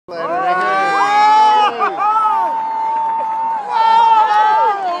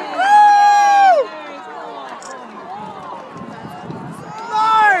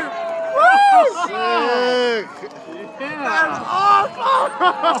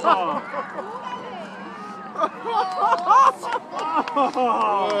Waterfall.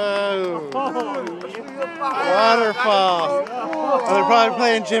 Oh, they're probably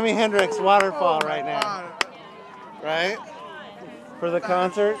playing Jimi Hendrix Waterfall right now. Right? For the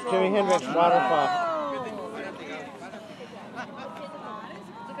concert, Jimi Hendrix Waterfall.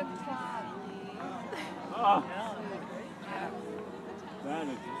 That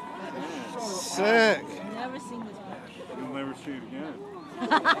is sick. I've never seen this before. You'll never see it again.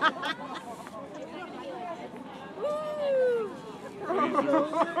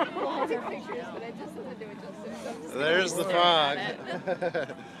 There's the fog.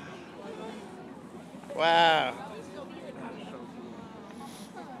 Wow.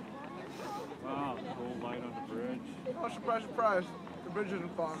 Wow, the whole light on the bridge. Oh, surprise, surprise. The bridge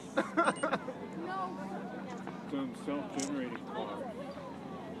isn't fog. It's a self-generating clock.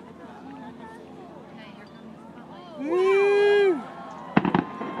 Woo! There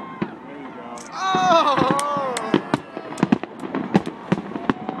you go. Oh!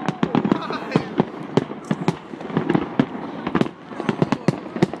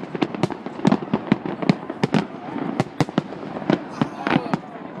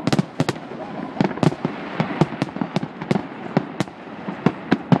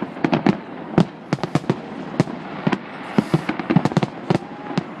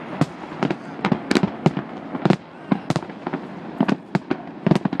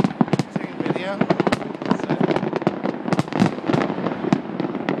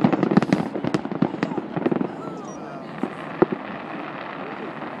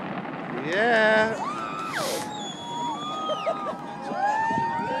 Yeah.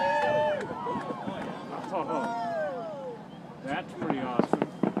 Oh, that's pretty awesome.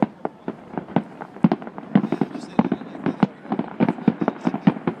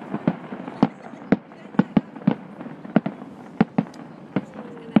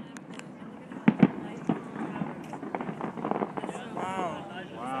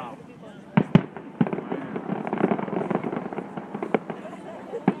 Wow.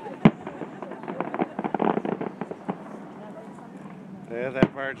 Yeah,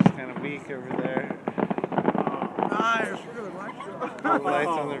 that part's kind of weak over there. Nice. Good. The lights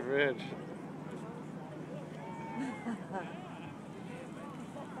on the bridge.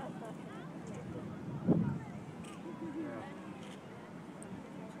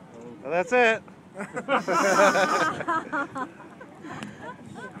 Well, that's it.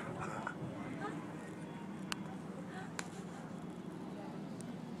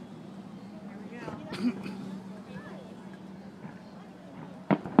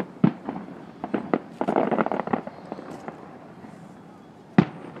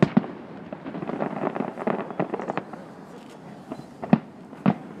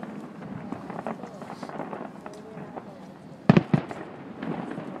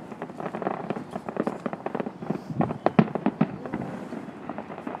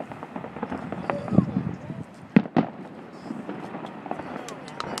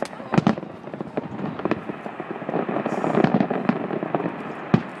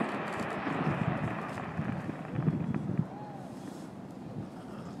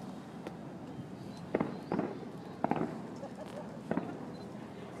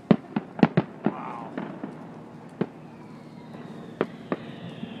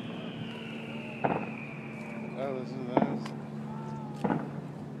 Oh, this is nice.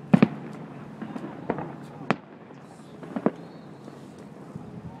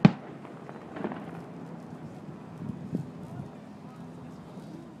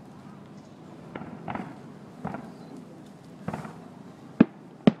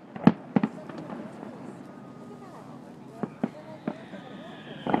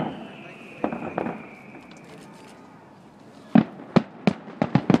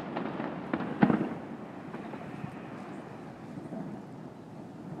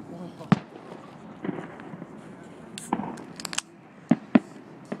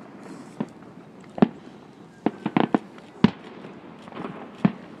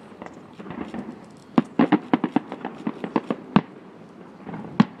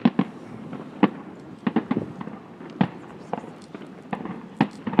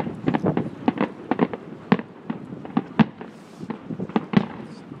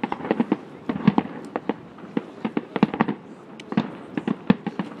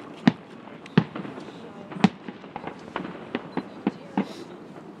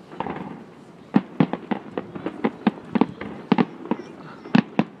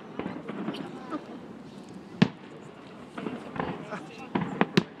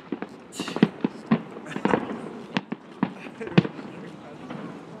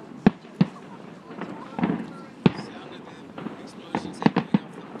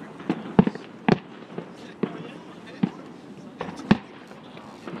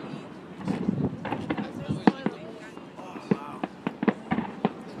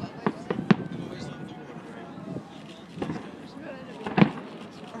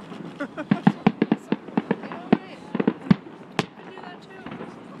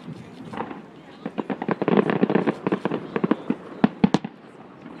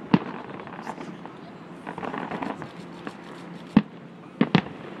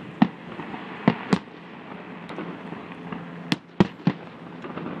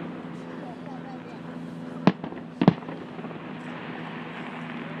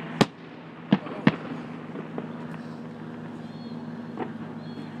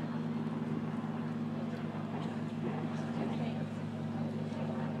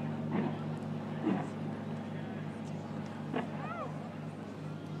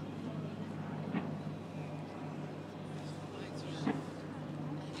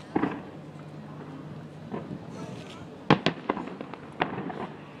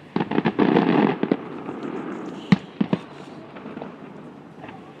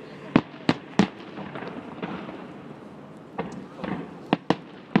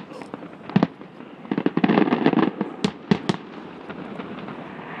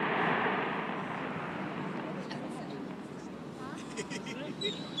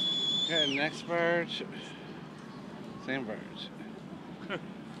 next barge. Same barge.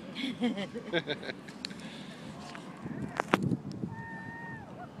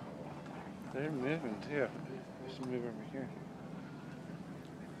 They're moving too. We should move over here.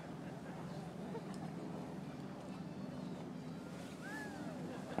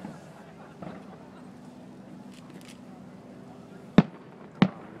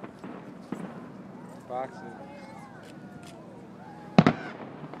 Boxes.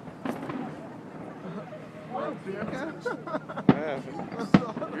 Beer can? Yeah.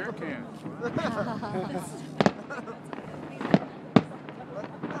 Beer can.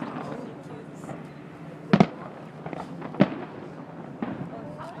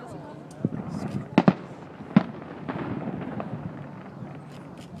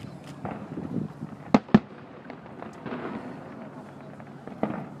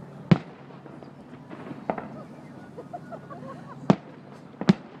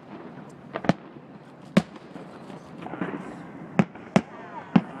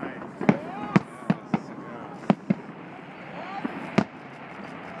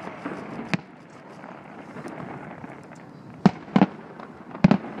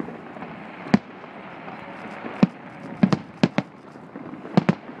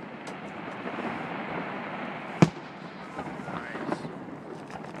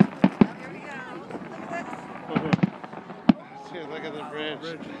 Here, look at the bridge.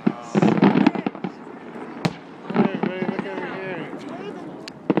 Bridge. Hey, everybody, look over here.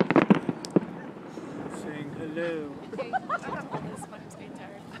 Saying hello. Okay, I got all this fun to get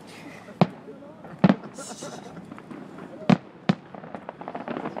tired.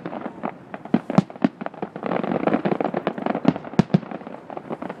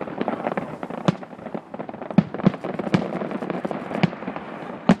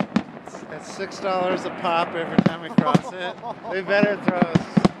 That's $6 a pop every time we cross it. They better throw us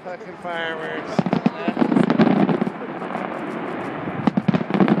fucking fireworks.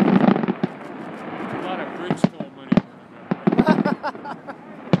 A lot of bridge toll money.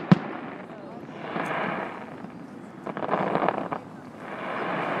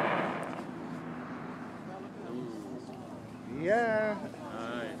 Yeah.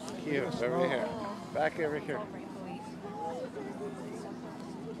 Nice. Cute. Over here. Back over here.